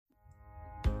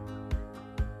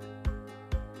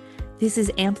This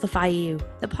is Amplify You,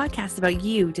 the podcast about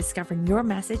you discovering your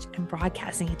message and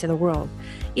broadcasting it to the world.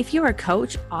 If you're a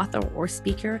coach, author, or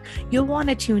speaker, you'll want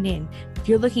to tune in. If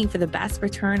you're looking for the best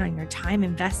return on your time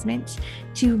investment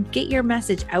to get your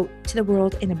message out to the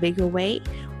world in a bigger way,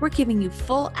 we're giving you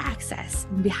full access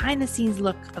and behind the scenes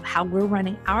look of how we're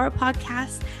running our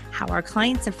podcast, how our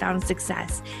clients have found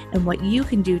success, and what you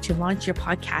can do to launch your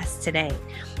podcast today.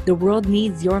 The world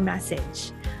needs your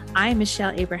message. I'm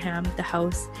Michelle Abraham, the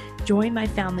host. Join my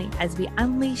family as we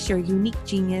unleash your unique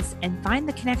genius and find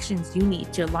the connections you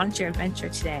need to launch your adventure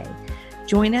today.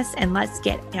 Join us and let's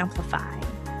get amplified.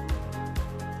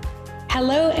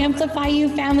 Hello, Amplify You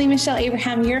family. Michelle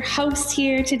Abraham, your host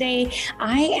here today.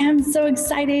 I am so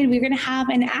excited. We're going to have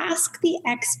an Ask the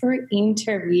Expert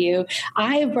interview.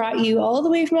 I have brought you all the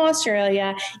way from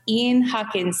Australia,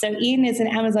 Hawkins. So Ian is an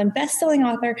Amazon bestselling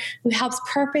author who helps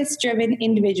purpose-driven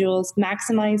individuals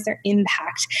maximize their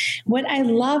impact. What I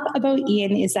love about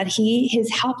Ian is that he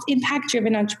has helped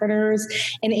impact-driven entrepreneurs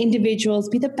and individuals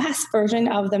be the best version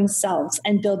of themselves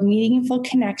and build meaningful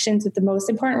connections with the most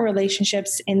important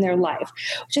relationships in their life,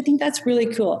 which I think that's really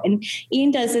cool. And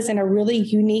Ian does this in a really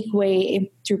unique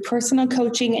way through personal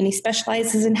coaching, and he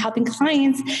specializes in helping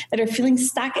clients that are feeling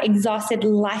stuck, exhausted,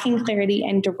 lacking clarity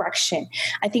and direction.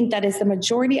 I think that is the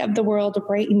majority of the world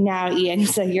right now, Ian.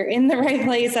 So you're in the right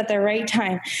place at the right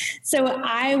time. So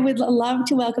I would love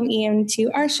to welcome Ian to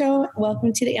our show.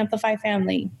 Welcome to the Amplify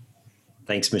family.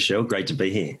 Thanks, Michelle. Great to be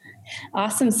here.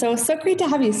 Awesome. So great to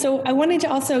have you. So I wanted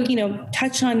to also,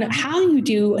 touch on how you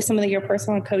do some of your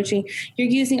personal coaching. You're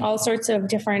using all sorts of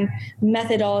different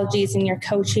methodologies in your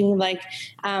coaching, like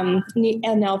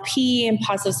NLP and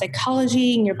positive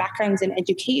psychology, and your backgrounds in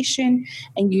education,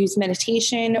 and you use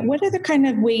meditation. What other kind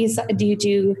of ways do you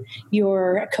do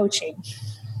your coaching?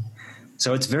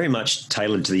 So it's very much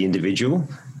tailored to the individual.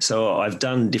 So I've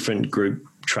done different group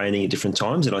training at different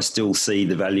times, and I still see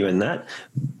the value in that.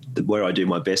 Where I do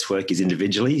my best work is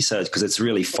individually, so because it's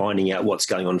really finding out what's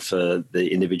going on for the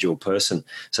individual person.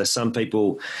 So some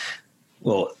people,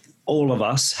 well, all of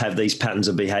us have these patterns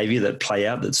of behavior that play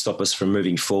out that stop us from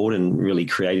moving forward and really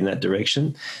creating that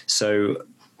direction. So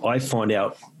I find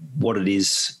out what it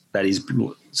is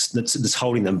that's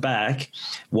holding them back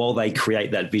while they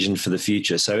create that vision for the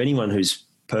future. So anyone who's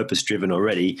purpose-driven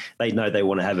already, they know they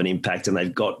want to have an impact, and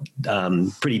they've got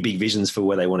pretty big visions for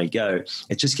where they want to go.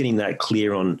 It's just getting that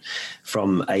clear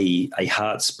from a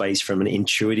heart space, from an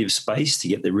intuitive space, to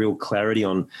get the real clarity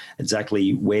on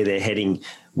exactly where they're heading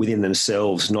within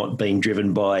themselves, not being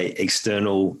driven by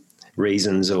external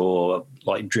reasons or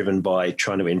like driven by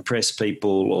trying to impress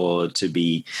people or to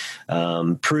be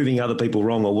proving other people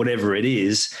wrong or whatever it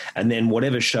is. And then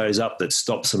whatever shows up that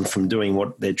stops them from doing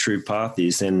what their true path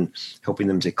is, then helping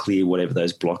them to clear whatever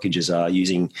those blockages are,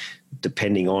 using,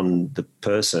 depending on the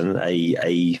person,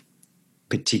 a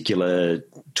particular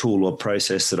tool or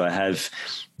process that I have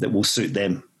that will suit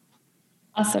them.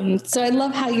 Awesome. So I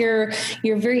love how you're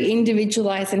very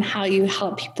individualized in how you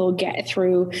help people get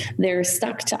through their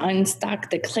stuck to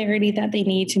unstuck, the clarity that they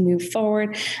need to move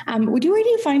forward. Where do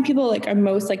you find people are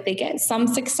most they get some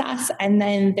success and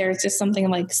then there's just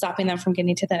something stopping them from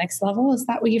getting to the next level? Is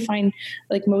that what you find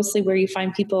mostly where you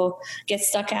find people get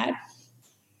stuck at?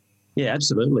 Yeah,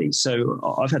 absolutely. So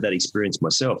I've had that experience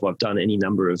myself. I've done any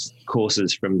number of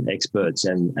courses from experts,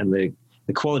 and the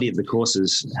quality of the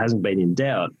courses hasn't been in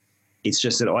doubt. It's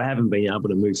just that I haven't been able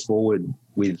to move forward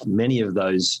with many of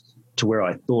those to where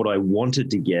I thought I wanted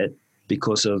to get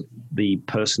because of the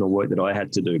personal work that I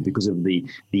had to do, because of the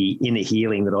inner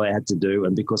healing that I had to do,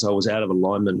 and because I was out of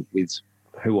alignment with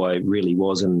who I really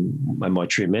was and my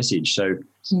true message. So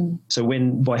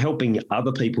by helping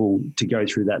other people to go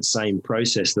through that same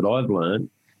process that I've learned,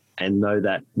 and know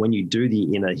that when you do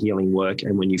the inner healing work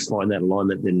and when you find that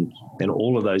alignment, then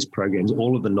all of those programs,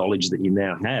 all of the knowledge that you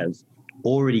now have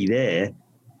already there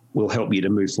will help you to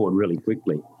move forward really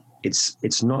quickly.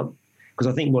 It's not, because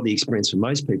I think what the experience for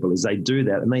most people is they do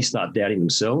that and they start doubting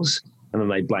themselves, and then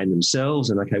they blame themselves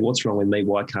and, okay, what's wrong with me?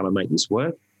 Why can't I make this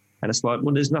work? And it's like,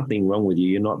 well, there's nothing wrong with you.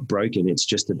 You're not broken. It's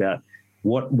just about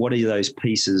what are those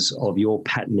pieces of your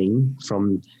patterning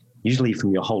usually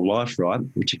from your whole life, right,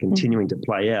 which are continuing to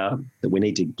play out, that we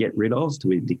need to get rid of, to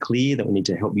be clear, that we need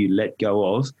to help you let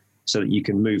go of, so that you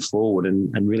can move forward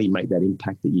and really make that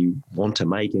impact that you want to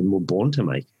make and were born to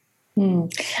make.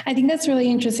 I think that's really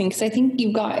interesting, because I think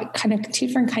you've got kind of two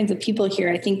different kinds of people here.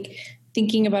 I think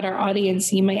thinking about our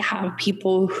audience, you might have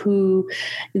people who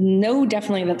know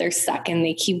definitely that they're stuck and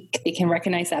they can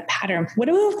recognize that pattern. What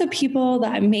about the people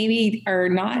that maybe are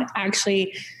not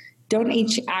actually don't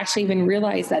actually even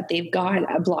realize that they've got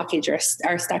a blockage or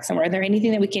are stuck somewhere? Are there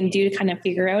anything that we can do to kind of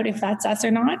figure out if that's us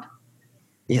or not?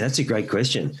 Yeah, that's a great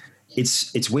question.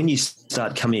 It's when you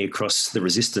start coming across the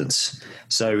resistance.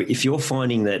 So if you're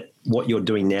finding that what you're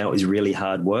doing now is really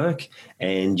hard work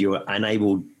and you're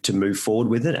unable to move forward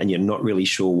with it and you're not really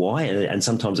sure why, and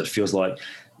sometimes it feels like,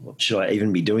 well, should I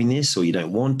even be doing this, or you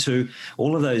don't want to,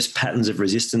 all of those patterns of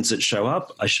resistance that show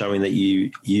up are showing that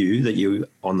you're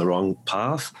on the wrong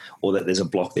path, or that there's a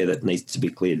block there that needs to be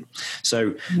cleared.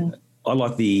 So I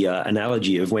like the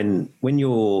analogy of when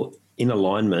you're in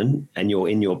alignment and you're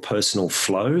in your personal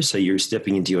flow, so you're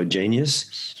stepping into your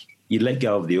genius, you let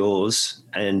go of the oars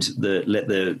and let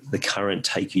the current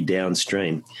take you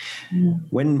downstream.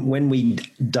 When we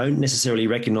don't necessarily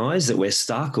recognize that we're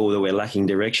stuck or that we're lacking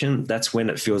direction, that's when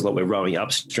it feels like we're rowing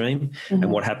upstream. And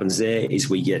what happens there is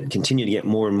we continue to get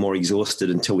more and more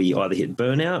exhausted until we either hit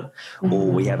burnout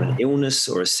or we have an illness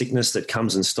or a sickness that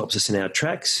comes and stops us in our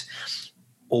tracks,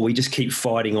 or we just keep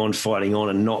fighting on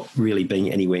and not really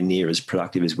being anywhere near as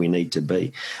productive as we need to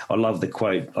be. I love the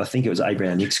quote. I think it was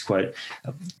Abraham Hicks' quote,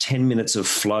 10 minutes of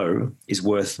flow is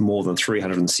worth more than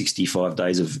 365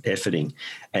 days of efforting.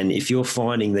 And if you're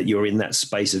finding that you're in that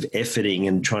space of efforting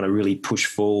and trying to really push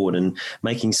forward and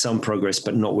making some progress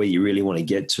but not where you really want to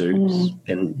get to,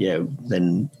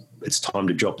 then it's time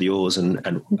to drop the oars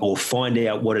and or find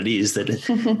out what it is that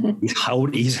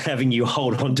is having you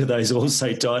hold on to those oars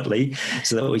so tightly,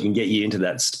 so that we can get you into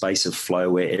that space of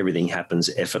flow where everything happens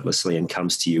effortlessly and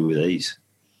comes to you with ease.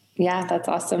 Yeah, that's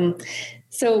awesome.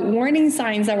 So warning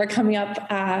signs that we're coming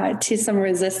up to some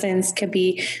resistance could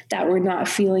be that we're not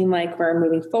feeling like we're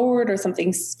moving forward or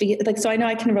something. So I know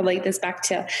I can relate this back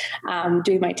to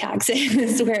doing my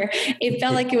taxes where it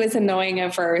felt like it was annoying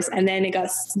at first. And then it got,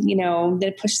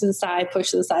 then pushed to the side,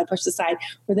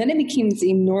 where then it became this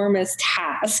enormous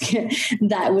task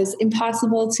that was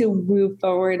impossible to move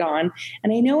forward on.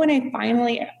 And I know when I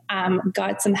finally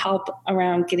got some help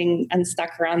around getting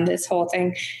unstuck around this whole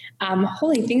thing,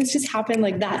 things just happened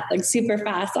like that, like super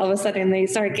fast. All of a sudden they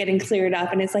start getting cleared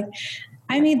up. And it's like,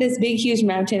 I made this big, huge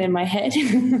mountain in my head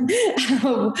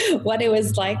of what it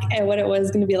was like and what it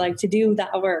was going to be like to do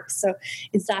that work. So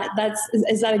is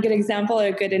that a good example or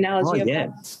a good analogy of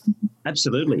that?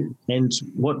 Absolutely. And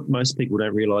what most people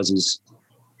don't realize is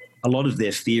a lot of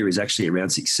their fear is actually around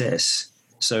success.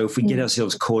 So if we get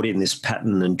ourselves caught in this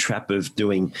pattern and trap of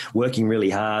working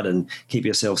really hard and keep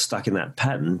yourself stuck in that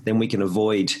pattern, then we can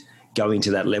avoid going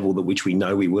to that level that which we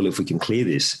know we will if we can clear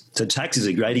this. So tax is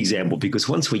a great example, because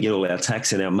once we get all our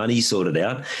tax and our money sorted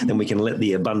out, then we can let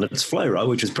the abundance flow, right?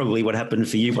 Which is probably what happened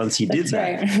for you once you did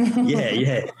that. Right.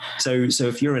 Yeah. So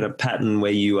if you're in a pattern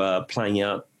where you are playing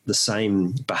out the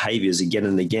same behaviors again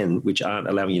and again, which aren't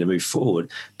allowing you to move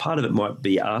forward, part of it might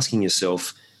be asking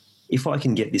yourself, if I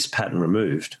can get this pattern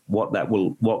removed, what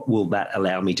will that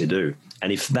allow me to do?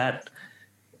 And if that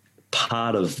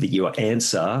part of your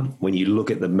answer, when you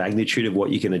look at the magnitude of what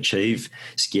you can achieve,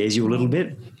 scares you a little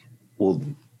bit, well,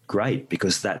 great,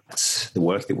 because that's the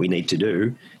work that we need to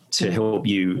do to help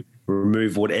you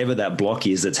remove whatever that block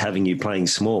is that's having you playing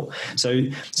small. So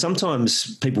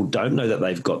sometimes people don't know that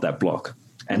they've got that block,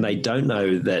 and they don't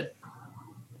know that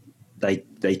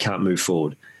they can't move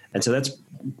forward. And so that's,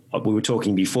 we were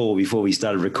talking before we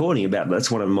started recording about, that's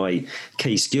one of my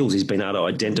key skills, is being able to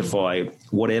identify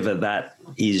whatever that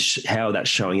is, how that's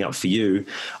showing up for you.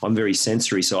 I'm very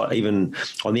sensory, so even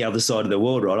on the other side of the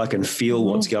world, right, I can feel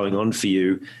what's going on for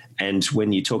you. And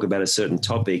when you talk about a certain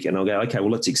topic, and I'll go, okay, well,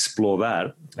 let's explore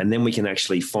that. And then we can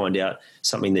actually find out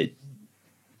something that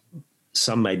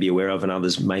some may be aware of and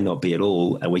others may not be at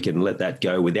all. And we can let that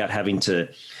go without having to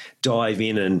dive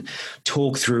in and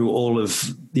talk through all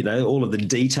of the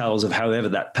details of however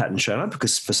that pattern showed up,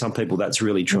 because for some people that's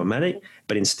really traumatic,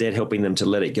 but instead helping them to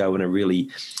let it go in a really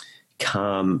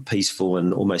calm, peaceful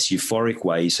and almost euphoric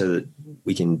way, so that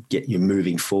we can get you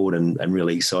moving forward and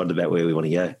really excited about where we want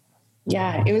to go.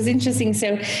 Yeah, it was interesting.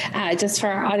 So just for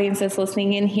our audience that's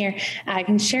listening in here, I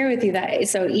can share with you that.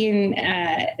 So Ian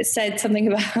said something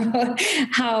about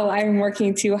how I'm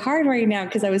working too hard right now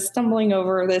because I was stumbling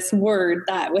over this word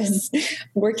that was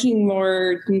working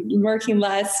more, working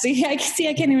less. I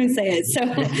can't even say it.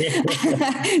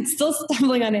 So still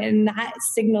stumbling on it. And that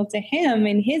signaled to him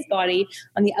in his body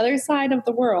on the other side of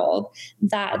the world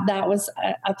that was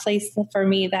a place for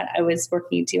me that I was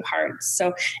working too hard.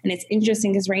 So, and it's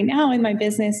interesting because right now, in my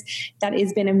business, that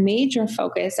has been a major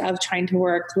focus of trying to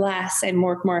work less and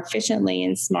work more efficiently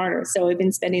and smarter. So I've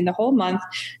been spending the whole month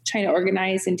trying to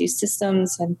organize and do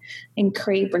systems and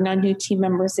bring on new team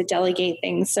members to delegate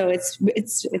things. So it's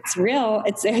real.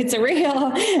 It's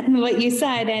real what you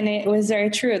said. And it was very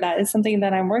true. That is something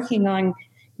that I'm working on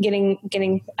getting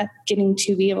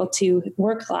to be able to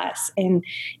work less and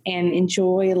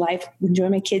enjoy life, enjoy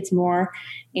my kids more.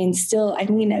 And still, I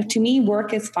mean, to me,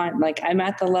 work is fun. Like, I'm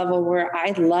at the level where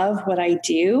I love what I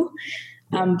do.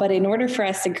 But in order for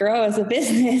us to grow as a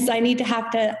business, I need to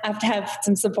have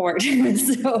some support. So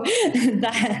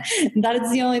that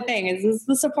is the only thing, is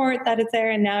the support that is there.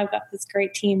 And now I've got this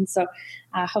great team. So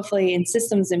hopefully, and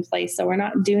systems in place, so we're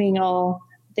not doing all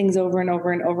things over and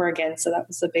over and over again. So that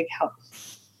was a big help.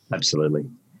 Absolutely.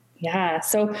 Yeah.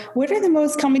 So what are the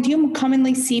most common, do you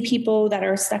commonly see people that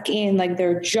are stuck in like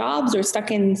their jobs or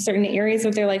stuck in certain areas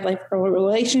of their life, like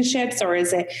relationships, or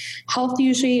is it health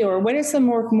usually, or what are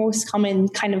some most common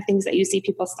kind of things that you see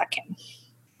people stuck in?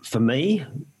 For me,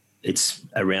 it's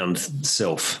around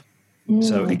self.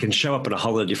 So it can show up in a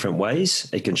whole lot of different ways.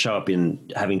 It can show up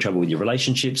in having trouble with your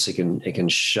relationships. It can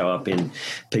show up in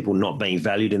people not being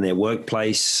valued in their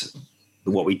workplace.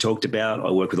 What we talked about, I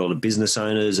work with a lot of business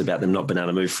owners about them not being able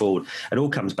to move forward. It all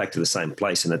comes back to the same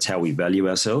place, and that's how we value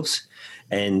ourselves.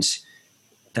 And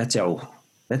that's our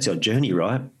journey,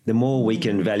 right? The more we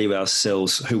can value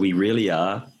ourselves, who we really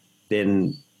are,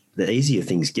 then the easier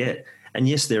things get. And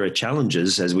yes, there are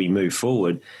challenges as we move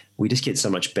forward. We just get so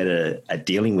much better at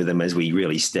dealing with them as we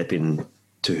really step in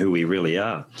to who we really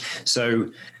are.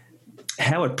 So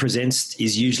how it presents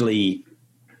is usually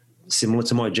similar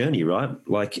to my journey, right?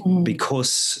 Like,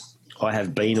 because I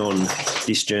have been on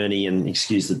this journey, and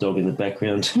excuse the dog in the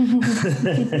background,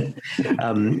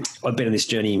 I've been on this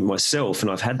journey myself,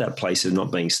 and I've had that place of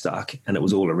not being stuck, and it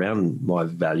was all around my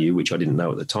value, which I didn't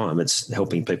know at the time. It's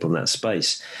helping people in that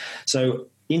space. So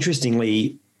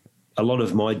interestingly, a lot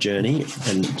of my journey,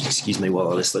 and excuse me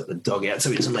while I just let the dog out so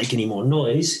he doesn't make any more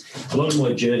noise, a lot of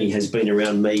my journey has been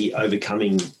around me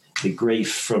overcoming the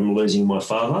grief from losing my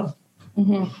father.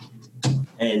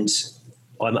 And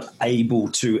I'm able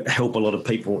to help a lot of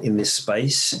people in this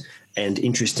space. And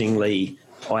interestingly,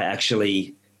 I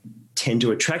actually tend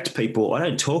to attract people. I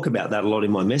don't talk about that a lot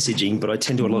in my messaging, but I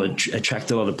tend to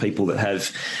attract a lot of people that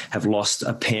have lost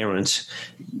a parent.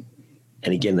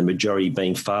 And again, the majority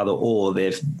being father, or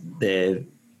their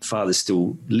father's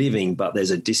still living, but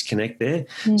there's a disconnect there.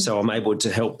 So I'm able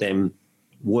to help them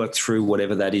work through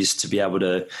whatever that is, to be able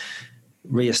to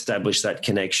reestablish that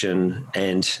connection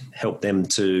and help them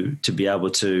to be able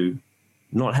to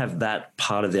not have that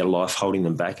part of their life holding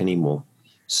them back anymore.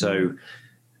 So,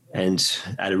 and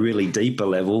at a really deeper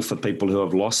level, for people who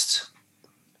have lost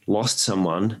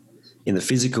someone in the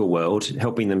physical world,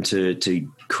 helping them to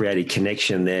create a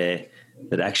connection there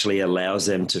that actually allows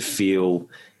them to feel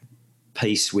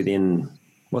peace within,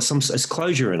 well, it's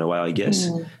closure in a way, I guess,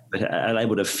 but are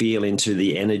able to feel into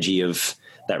the energy of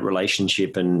that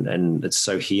relationship, and it's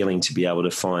so healing to be able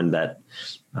to find that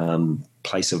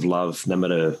place of love no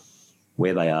matter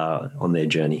where they are on their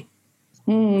journey.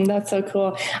 That's so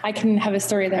cool. I can have a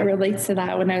story that relates to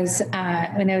that. When I was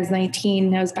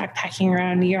 19, I was backpacking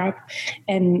around Europe,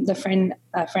 and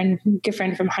good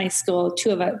friend from high school,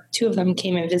 two of them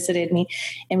came and visited me,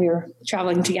 and we were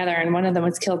traveling together, and one of them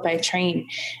was killed by a train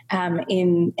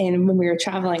when we were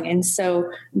traveling. And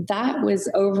so that was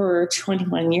over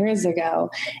 21 years ago.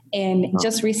 And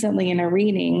just recently in a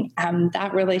reading,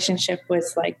 that relationship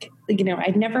was like,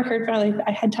 I'd never heard about it.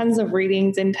 I had tons of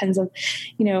readings and tons of,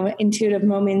 intuitive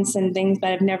moments and things,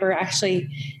 but I've never actually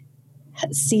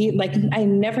I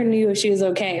never knew if she was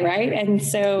okay. Right. And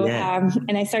so,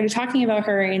 and I started talking about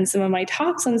her in some of my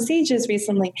talks on stages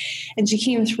recently, and she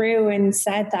came through and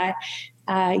said that,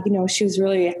 she was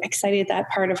really excited that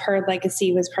part of her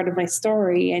legacy was part of my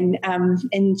story.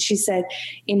 And she said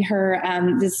in her,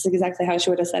 this is exactly how she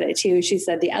would have said it too. She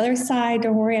said, the other side,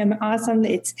 don't worry, I'm awesome.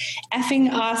 It's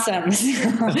effing awesome.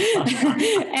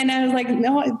 And I was like,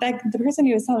 no, the person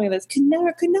who was telling me this could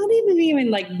not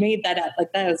even made that up.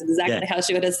 Like, that was exactly how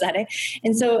she would have said it.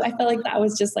 And so I felt like that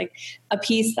was just like a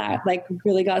piece that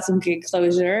really got some good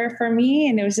closure for me.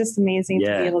 And it was just amazing to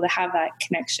be able to have that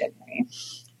connection. Right?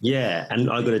 Yeah.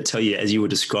 And I got to tell you, as you were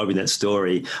describing that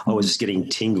story, I was just getting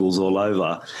tingles all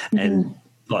over, and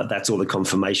that's all the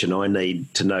confirmation I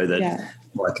need to know that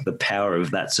the power of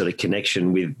that sort of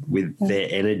connection with their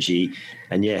energy.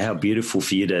 And how beautiful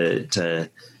for you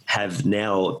to have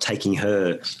now taking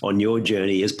her on your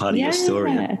journey as part of your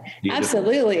story.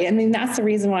 Absolutely. I mean, that's the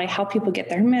reason why I help people get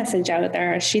their message out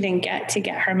there. She didn't get to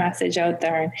get her message out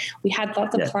there, and we had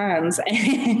lots of plans.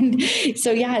 And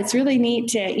so, it's really neat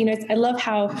to, I love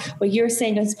how what you're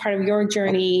saying as part of your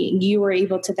journey, you were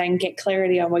able to then get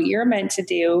clarity on what you're meant to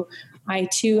do. I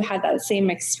too had that same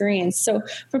experience. So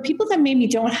for people that maybe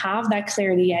don't have that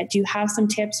clarity yet, do you have some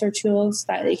tips or tools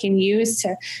that they can use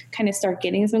to kind of start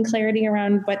getting some clarity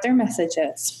around what their message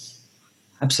is?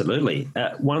 Absolutely.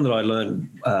 One that I learned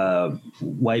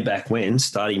way back when,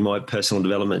 starting my personal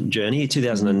development journey,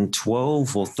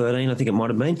 2012 or 13, I think it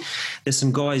might have been. There's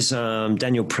some guys,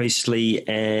 Daniel Priestley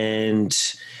and,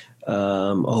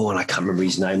 and I can't remember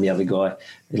his name, the other guy.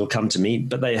 It'll come to me.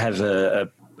 But they have a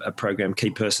program,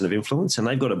 Key Person of Influence, and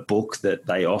they've got a book that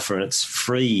they offer, and it's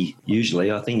free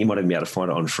usually. I think you might even be able to find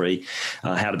it on free,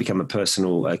 How to Become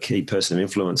a Key Person of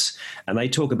Influence. And they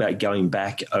talk about going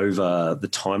back over the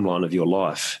timeline of your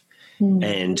life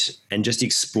and just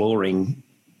exploring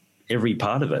every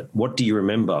part of it. What do you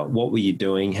remember? What were you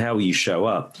doing? How will you show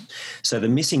up? So the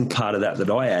missing part of that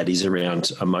I add is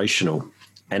around emotional.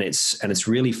 And it's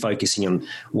really focusing on,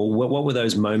 well, what were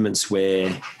those moments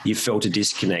where you felt a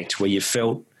disconnect, where you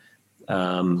felt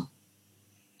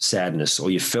sadness, or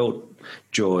you felt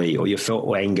joy, or you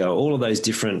felt anger, all of those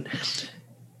different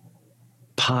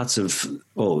parts of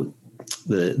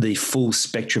the full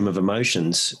spectrum of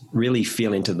emotions. Really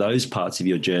feel into those parts of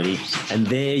your journey, and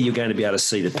there you're going to be able to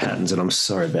see the patterns. And I'm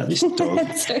sorry about this dog.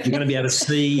 You're going to be able to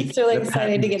see. He's really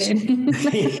excited patterns.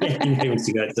 To get in. He wants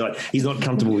to go outside. He's not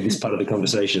comfortable with this part of the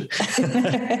conversation.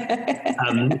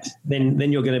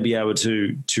 Then you're going to be able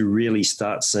to really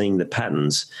start seeing the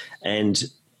patterns, and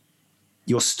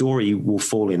your story will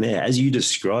fall in there. As you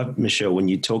described, Michelle, when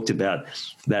you talked about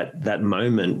that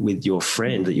moment with your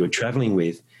friend that you were traveling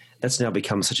with, that's now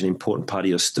become such an important part of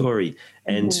your story.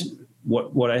 And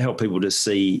what I help people to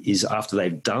see is, after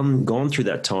they've gone through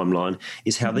that timeline,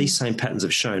 is how these same patterns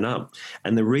have shown up.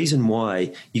 And the reason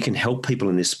why you can help people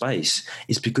in this space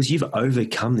is because you've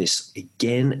overcome this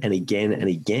again and again and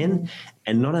again.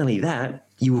 And not only that,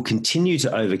 you will continue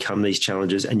to overcome these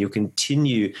challenges, and you'll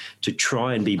continue to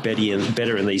try and be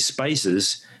better in these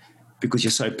spaces because you're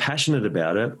so passionate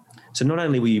about it. So not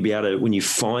only will you be able to, when you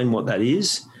find what that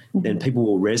is, then people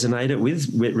will resonate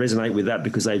with that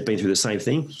because they've been through the same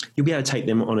thing. You'll be able to take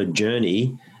them on a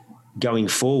journey going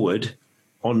forward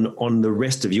on the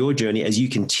rest of your journey as you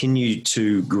continue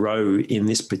to grow in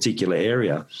this particular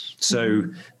area. So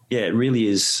yeah, it really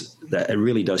is that. It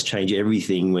really does change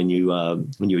everything when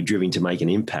you're driven to make an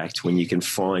impact, when you can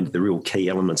find the real key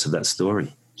elements of that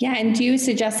story. Yeah. And do you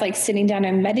suggest like sitting down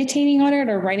and meditating on it,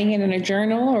 or writing it in a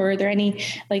journal, or are there any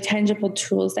like tangible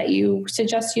tools that you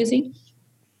suggest using?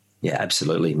 Yeah,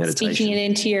 absolutely. Meditation.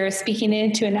 Speaking it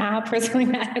into an app or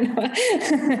something like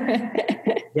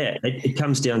that. Yeah, it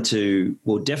comes down to,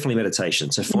 well, definitely meditation.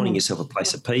 So finding yourself a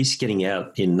place of peace, getting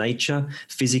out in nature,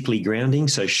 physically grounding.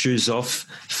 So shoes off,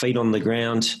 feet on the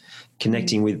ground,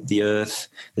 connecting with the earth.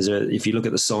 If you look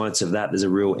at the science of that, there's a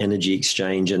real energy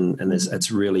exchange, and that's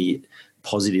really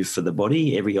positive for the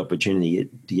body. Every opportunity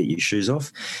to get your shoes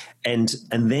off, and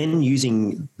then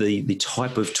using the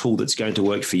type of tool that's going to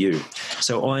work for you.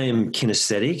 So I am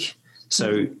kinesthetic,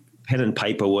 so pen and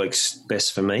paper works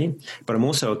best for me, but I'm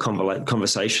also a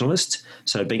conversationalist.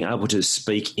 So being able to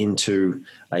speak into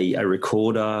a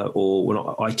recorder, or when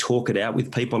I talk it out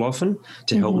with people often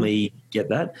to help me get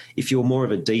that. If you're more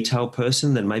of a detail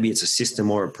person, then maybe it's a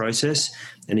system or a process.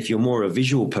 And if you're more a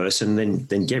visual person,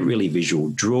 then get really visual.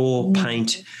 Draw,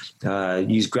 paint,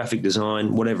 use graphic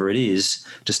design, whatever it is,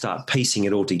 to start piecing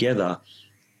it all together.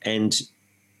 And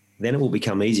then it will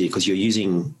become easier because you're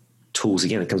using tools.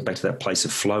 Again, it comes back to that place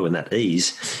of flow and that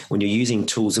ease. When you're using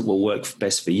tools that will work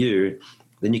best for you,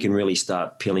 then you can really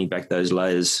start peeling back those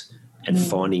layers and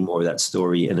finding more of that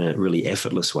story in a really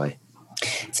effortless way.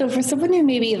 So for someone who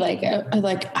maybe like, am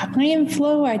I in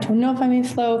flow? I don't know if I'm in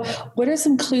flow. What are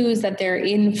some clues that they're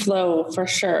in flow for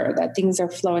sure, that things are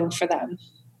flowing for them?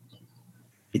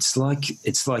 It's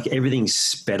like everything's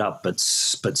sped up, but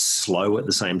slow at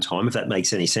the same time, if that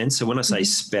makes any sense. So when I say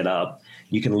sped up,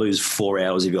 you can lose 4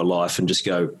 hours of your life and just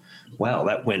go, wow,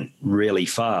 that went really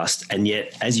fast. And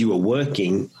yet as you were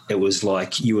working, it was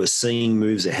like you were seeing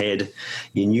moves ahead.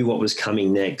 You knew what was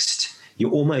coming next. You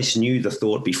almost knew the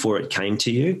thought before it came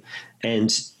to you.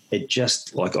 And it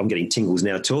just, like, I'm getting tingles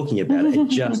now talking about it. It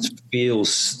just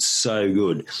feels so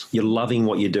good. You're loving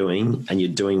what you're doing, and you're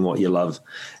doing what you love.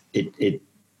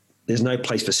 There's no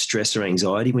place for stress or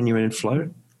anxiety when you're in flow.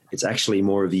 It's actually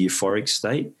more of a euphoric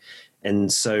state.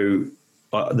 And so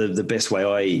the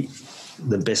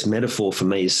best metaphor for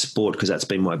me is sport, because that's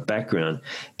been my background.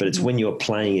 But it's when you're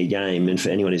playing a game, and for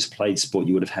anyone who's played sport,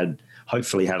 you would have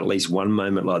hopefully had at least one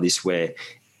moment like this where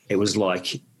it was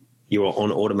like you were on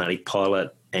automatic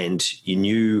pilot, and you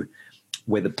knew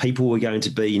where the people were going to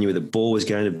be, you knew where the ball was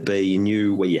going to be, you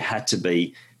knew where you had to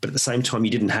be. But at the same time,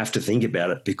 you didn't have to think about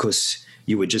it because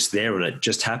you were just there and it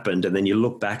just happened. And then you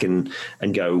look back and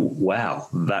go, wow,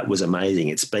 that was amazing.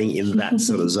 It's being in that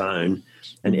sort of zone.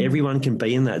 And everyone can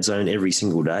be in that zone every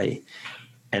single day.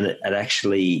 And it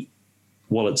actually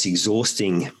while it's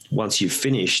exhausting, once you've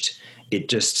finished, it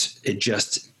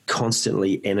just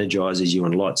constantly energizes you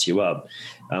and lights you up.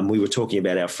 We were talking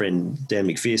about our friend Dan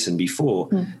McPherson before.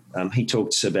 He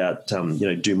talks about,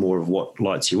 do more of what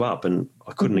lights you up. And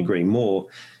I couldn't agree more,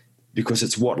 because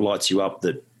it's what lights you up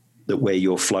that where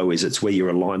your flow is, it's where your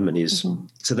alignment is.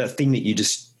 So that thing that you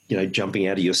just, jumping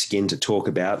out of your skin to talk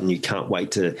about and you can't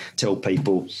wait to tell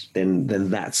people, then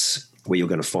that's where you're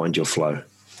going to find your flow.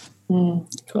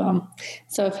 Cool.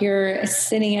 So if you're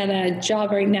sitting at a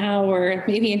job right now, or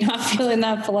maybe you're not feeling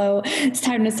that flow, it's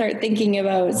time to start thinking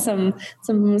about some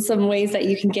ways that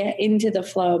you can get into the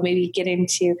flow, maybe get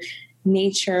into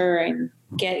nature and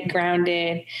get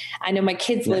grounded. I know my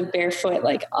kids live barefoot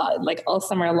like all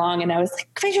summer long, and I was like,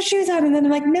 put your shoes on. And then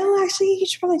I'm like, no, actually, you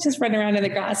should probably just run around in the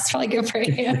grass. It's probably good for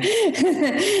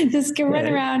you. Just go run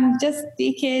around, just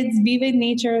be kids, be with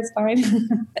nature. It's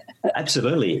fine.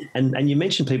 Absolutely. And you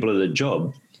mentioned people at a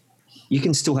job. You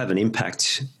can still have an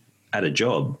impact at a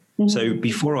job. So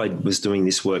before I was doing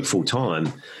this work full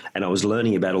time and I was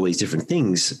learning about all these different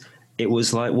things, it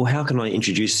was like, well, how can I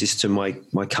introduce this to my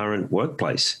current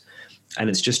workplace? And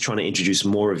it's just trying to introduce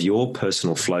more of your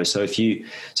personal flow. So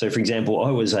for example,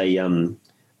 I was a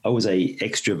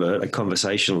extrovert, a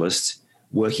conversationalist,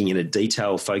 working in a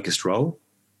detail focused role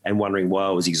and wondering why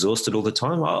I was exhausted all the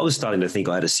time. I was starting to think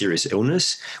I had a serious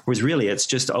illness, whereas really it's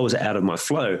just I was out of my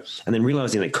flow. And then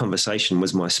realizing that conversation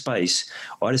was my space,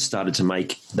 I just started to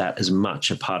make that as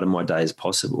much a part of my day as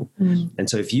possible. And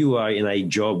so if you are in a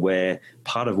job where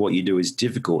part of what you do is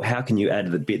difficult, how can you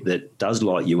add the bit that does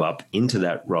light you up into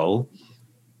that role?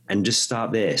 And just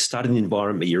start there. Start in the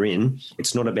environment you're in.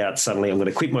 It's not about suddenly I'm going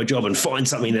to quit my job and find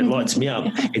something that lights me up.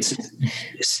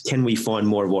 It's can we find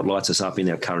more of what lights us up in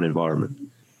our current environment?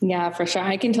 Yeah, for sure.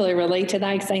 I can totally relate to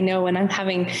that, because I know when I'm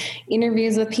having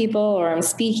interviews with people, or I'm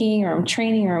speaking, or I'm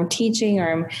training, or I'm teaching,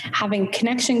 or I'm having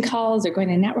connection calls, or going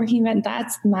to a networking event,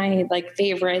 that's my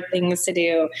favorite things to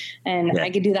do. And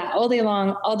I could do that all day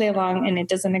long, and it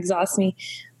doesn't exhaust me.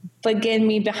 But getting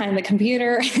me behind the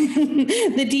computer,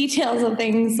 the details of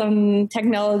things, some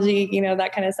technology,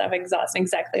 that kind of stuff exhausts me,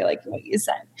 exactly like what you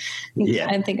said. Yeah.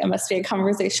 I think I must be a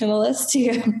conversationalist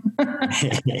too.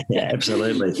 Yeah,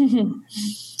 absolutely.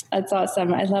 That's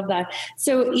awesome. I love that.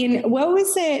 So what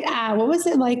was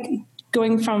it like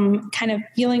going from kind of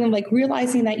feeling like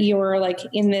realizing that you were like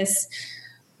in this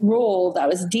role that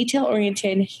was detail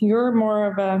oriented, you're more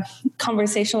of a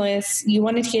conversationalist, you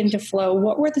wanted to get into flow.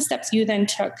 What were the steps you then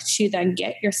took to then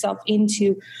get yourself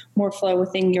into more flow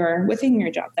within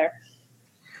your job there?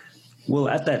 Well,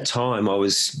 at that time I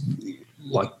was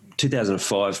like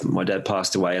 2005, my dad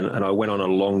passed away, and I went on a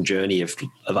long journey of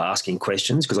asking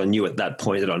questions, because I knew at that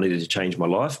point that I needed to change my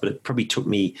life. But it probably took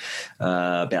me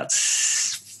about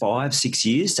 5-6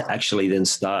 years to actually then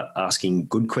start asking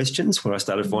good questions, where I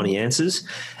started finding answers.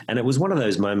 And it was one of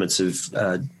those moments of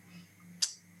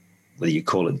whether you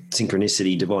call it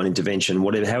synchronicity, divine intervention,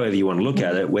 however you want to look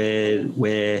at it,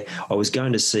 where I was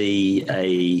going to see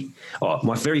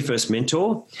my very first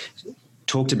mentor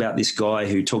talked about this guy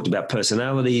who talked about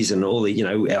personalities and all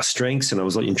the, our strengths. And I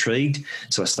was like intrigued.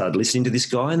 So I started listening to this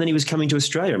guy, and then he was coming to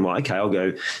Australia. I'm like, okay, I'll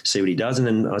go see what he does. And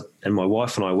then and my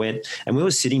wife and I went, and we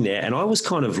were sitting there, and I was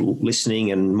kind of listening,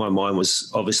 and my mind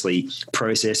was obviously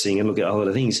processing and looking at a lot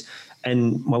of things.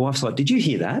 And my wife's like, did you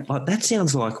hear that? Like, that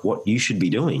sounds like what you should be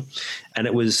doing. And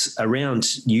it was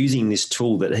around using this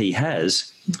tool that he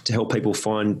has to help people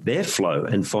find their flow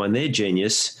and find their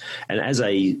genius. And as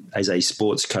a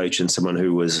sports coach and someone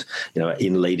who was,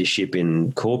 in leadership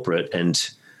in corporate and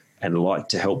liked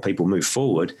to help people move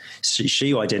forward,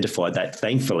 she identified that,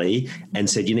 thankfully, and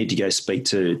said, you need to go speak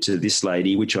to this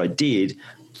lady, which I did.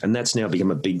 And that's now become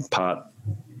a big part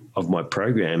of my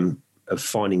program of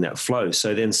finding that flow.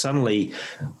 So then suddenly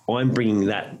I'm bringing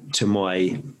that to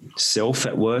myself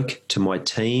at work, to my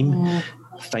team.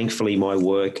 Thankfully, my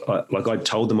work, I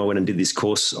told them I went and did this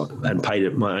course and paid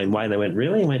it my own way. And they went,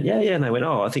 really? I went, yeah. And they went,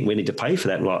 oh, I think we need to pay for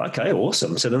that. And I'm like, okay,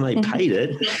 awesome. So then they paid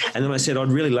it. And then I said,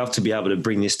 I'd really love to be able to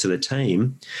bring this to the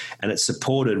team. And it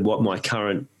supported what my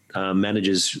current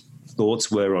manager's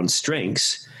thoughts were on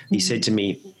strengths. He said to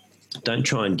me, don't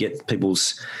try and get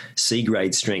people's C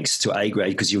grade strengths to A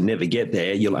grade, because you'll never get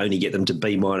there. You'll only get them to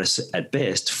B- at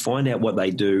best. Find out what they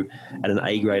do at an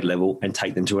A grade level and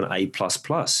take them to an A++.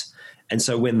 And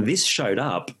so when this showed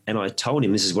up and I told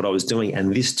him this is what I was doing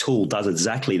and this tool does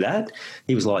exactly that,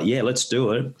 he was like, yeah, let's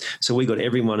do it. So we got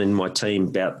everyone in my team,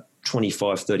 about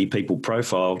 25, 30 people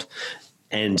profiled,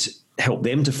 and helped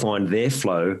them to find their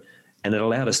flow. And it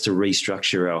allowed us to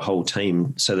restructure our whole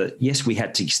team so that, yes, we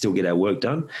had to still get our work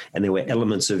done, and there were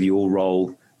elements of your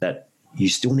role that you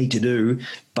still need to do,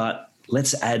 but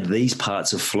let's add these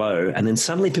parts of flow. And then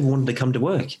suddenly people wanted to come to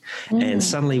work. And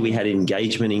suddenly we had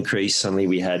engagement increase. Suddenly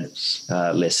we had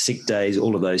less sick days,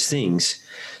 all of those things.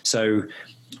 So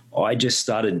I just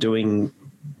started doing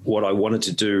what I wanted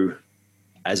to do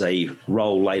as a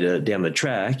role later down the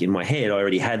track. In my head, I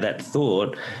already had that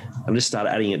thought. I just started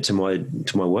adding it to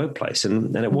my workplace.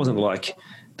 And it wasn't like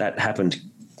that happened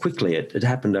quickly. It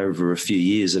happened over a few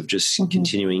years of just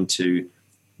continuing to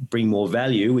bring more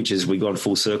value, which is, we've gone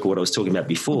full circle what I was talking about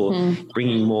before,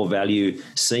 bringing more value,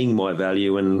 seeing my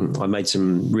value. And I made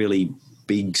some really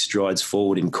big strides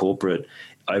forward in corporate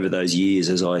over those years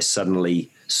as I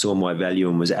suddenly saw my value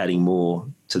and was adding more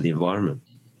to the environment.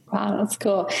 Wow, that's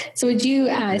cool. So would you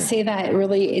say that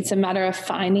really it's a matter of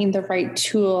finding the right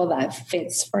tool that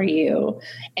fits for you,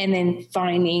 and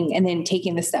then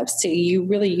taking the steps to you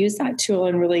really use that tool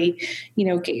and really,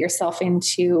 get yourself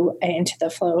into the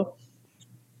flow?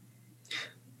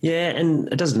 Yeah, and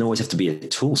it doesn't always have to be a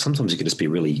tool. Sometimes it could just be a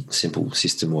really simple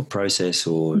system or process,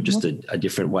 or just a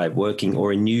different way of working,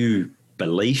 or a new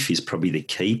belief is probably the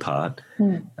key part.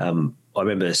 I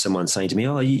remember someone saying to me,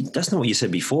 "Oh, that's not what you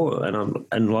said before."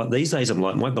 And like these days, I'm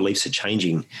like, my beliefs are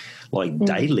changing like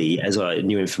daily as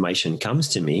new information comes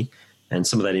to me. And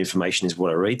some of that information is what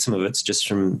I read. Some of it's just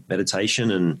from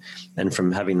meditation and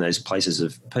from having those places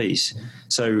of peace.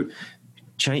 So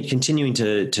continuing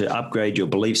to upgrade your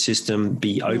belief system,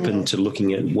 be open to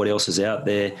looking at what else is out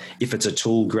there. If it's a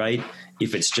tool, great.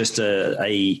 If it's just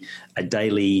a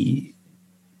daily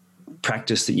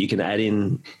practice that you can add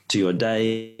in to your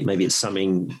day, maybe it's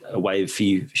a way for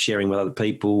you sharing with other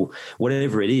people,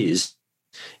 whatever it is,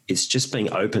 it's just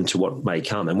being open to what may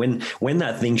come. And when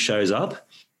that thing shows up,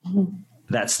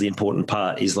 that's the important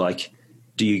part, is like,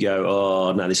 do you go,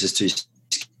 oh no, this is too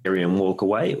scary, and walk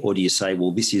away? Or do you say,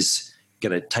 well, this is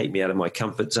going to take me out of my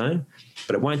comfort zone,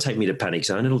 but it won't take me to panic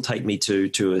zone. It'll take me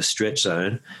to a stretch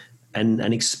zone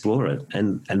and explore it.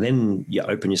 And then you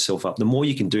open yourself up. The more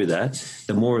you can do that,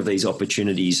 the more of these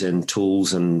opportunities and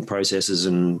tools and processes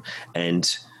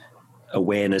and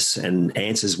awareness and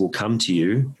answers will come to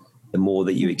you, the more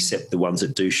that you accept the ones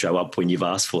that do show up when you've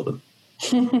asked for them.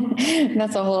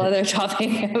 That's a whole other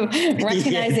topic of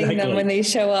recognizing them when they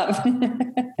show up.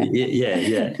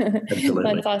 Yeah, absolutely.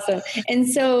 That's awesome. And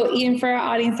so, Ian, for our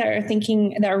audience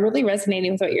that are really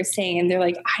resonating with what you're saying, and they're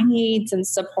like, I need some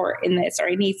support in this, or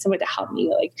I need someone to help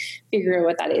me like figure out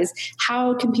what that is.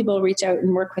 How can people reach out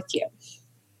and work with you?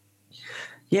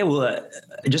 Yeah, well,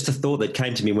 just a thought that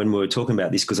came to me when we were talking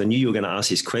about this, because I knew you were going to ask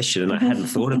this question and I hadn't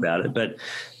thought about it. But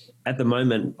at the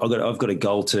moment, I've got a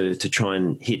goal to try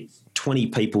and hit 20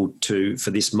 people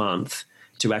for this month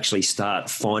to actually start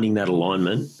finding that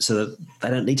alignment, so that they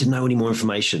don't need to know any more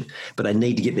information, but they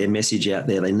need to get their message out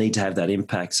there. They need to have that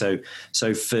impact. So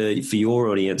for your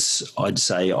audience, I'd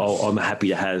say I'm happy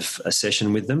to have a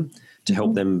session with them to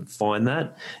help them find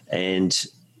that. And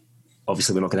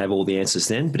obviously we're not going to have all the answers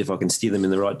then, but if I can steer them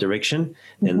in the right direction,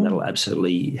 then that'll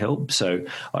absolutely help. So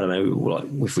I don't know, like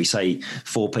if we say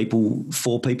four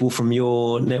people from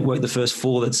your network, the first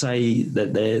 4 that say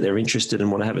that they're interested and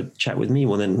want to have a chat with me,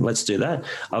 well then let's do that.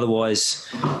 Otherwise,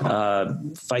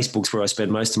 Facebook's where I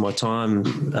spend most of my time.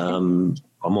 I'm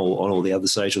on all the other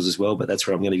socials as well, but that's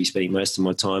where I'm going to be spending most of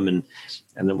my time, and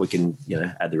then we can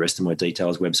add the rest of my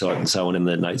details, website and so on in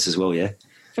the notes as well. Yeah.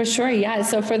 For sure. Yeah.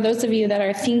 So for those of you that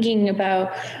are thinking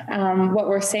about what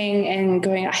we're saying and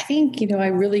going, I think, I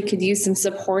really could use some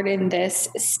support in this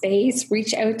space,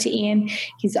 reach out to Ian.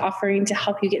 He's offering to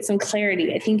help you get some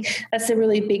clarity. I think that's a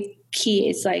really big key.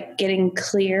 It's like getting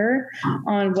clear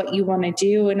on what you want to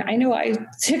do. And I know it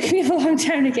took me a long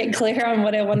time to get clear on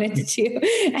what I wanted to do.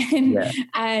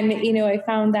 And I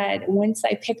found that once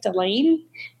I picked a lane,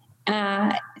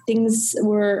 things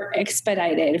were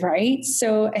expedited, right?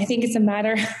 So I think it's a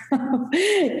matter of,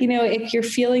 if you're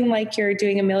feeling like you're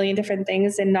doing a million different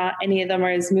things and not any of them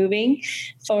are as moving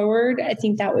forward, I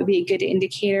think that would be a good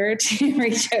indicator to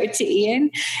reach out to Ian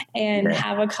and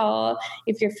have a call.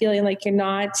 If you're feeling like you're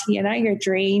not, you're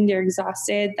drained, you're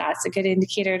exhausted, that's a good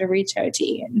indicator to reach out to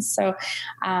Ian. So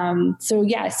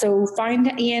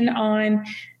find Ian on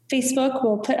Facebook.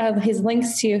 We'll put his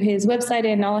links to his website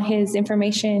and all his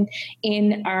information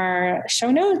in our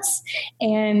show notes.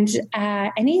 And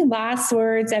any last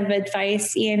words of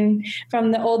advice, Ian,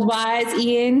 from the old wise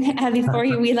Ian, before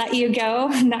we let you go?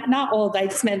 Not old, I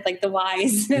just meant like the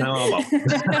wise. No,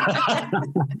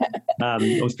 I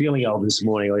was feeling old this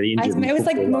morning. It was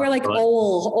like more like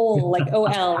old, like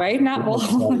OL, right? Not old.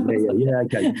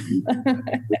 Okay.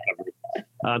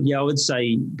 I would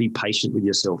say be patient with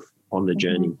yourself on the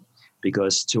journey.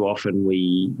 because too often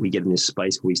we get in this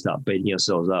space where we start beating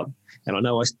ourselves up. And I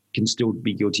know I can still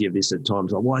be guilty of this at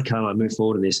times. Like, why can't I move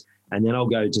forward in this? And then I'll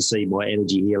go to see my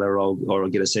energy healer, or I'll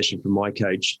get a session from my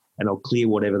coach, and I'll clear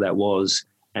whatever that was,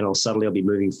 and I'll be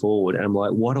moving forward. And I'm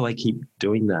like, why do I keep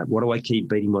doing that? Why do I keep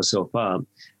beating myself up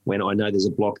when I know there's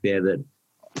a block there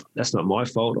that's not my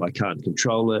fault? I can't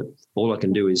control it. All I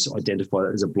can do is identify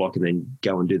that as a block and then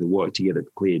go and do the work to get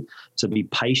it cleared. So be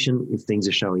patient if things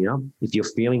are showing up. If you're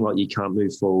feeling like you can't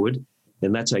move forward,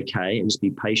 then that's okay, and just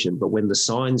be patient. But when the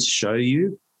signs show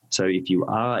you, so if you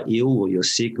are ill or you're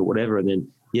sick or whatever, and then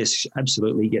yes,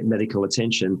 absolutely get medical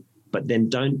attention, but then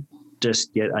don't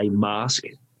just get a mask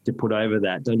to put over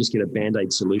that. Don't just get a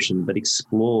Band-Aid solution, but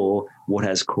explore what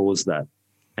has caused that.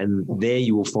 And there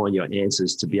you will find your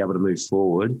answers to be able to move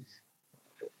forward,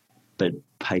 but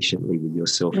patiently with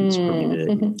yourself.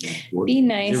 Be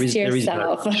nice to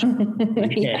yourself.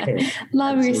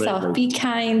 Love absolutely. yourself. Be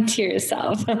kind to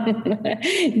yourself.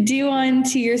 Do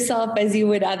unto yourself as you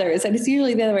would others. And it's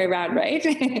usually the other way around, right?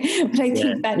 But I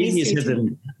think that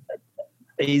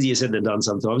easier said than done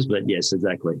sometimes, but yes,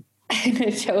 exactly.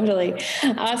 Totally.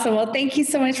 Awesome. Well, thank you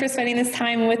so much for spending this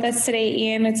time with us today,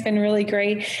 Ian. It's been really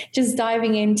great just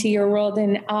diving into your world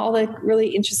and all the really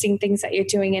interesting things that you're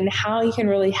doing and how you can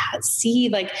really see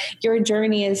like your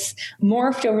journey has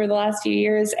morphed over the last few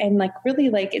years. And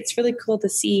it's really cool to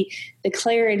see the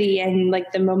clarity and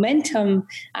like the momentum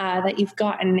that you've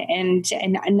gotten and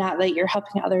that you're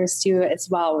helping others do as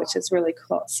well, which is really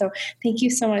cool. So thank you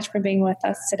so much for being with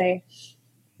us today.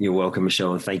 You're welcome,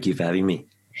 Michelle. And thank you for having me.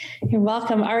 You're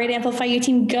welcome. All right, Amplify You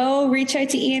team, go reach out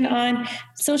to Ian on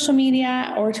social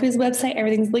media or to his website.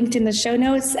 Everything's linked in the show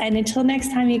notes. And until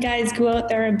next time, you guys go out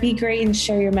there and be great and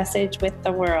share your message with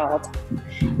the world.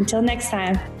 Until next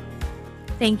time.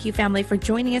 Thank you, family, for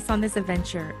joining us on this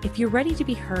adventure. If you're ready to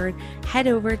be heard, head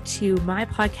over to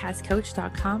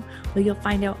mypodcastcoach.com, where you'll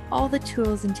find out all the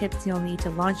tools and tips you'll need to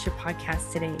launch your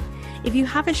podcast today. If you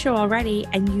have a show already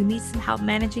and you need some help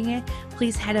managing it,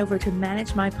 please head over to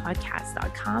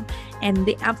managemypodcast.com, and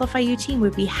the Amplify You team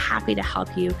would be happy to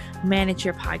help you manage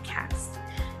your podcast.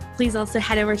 Please also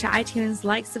head over to iTunes,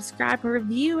 like, subscribe, and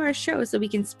review our show so we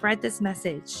can spread this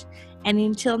message. And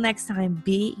until next time,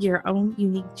 be your own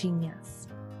unique genius.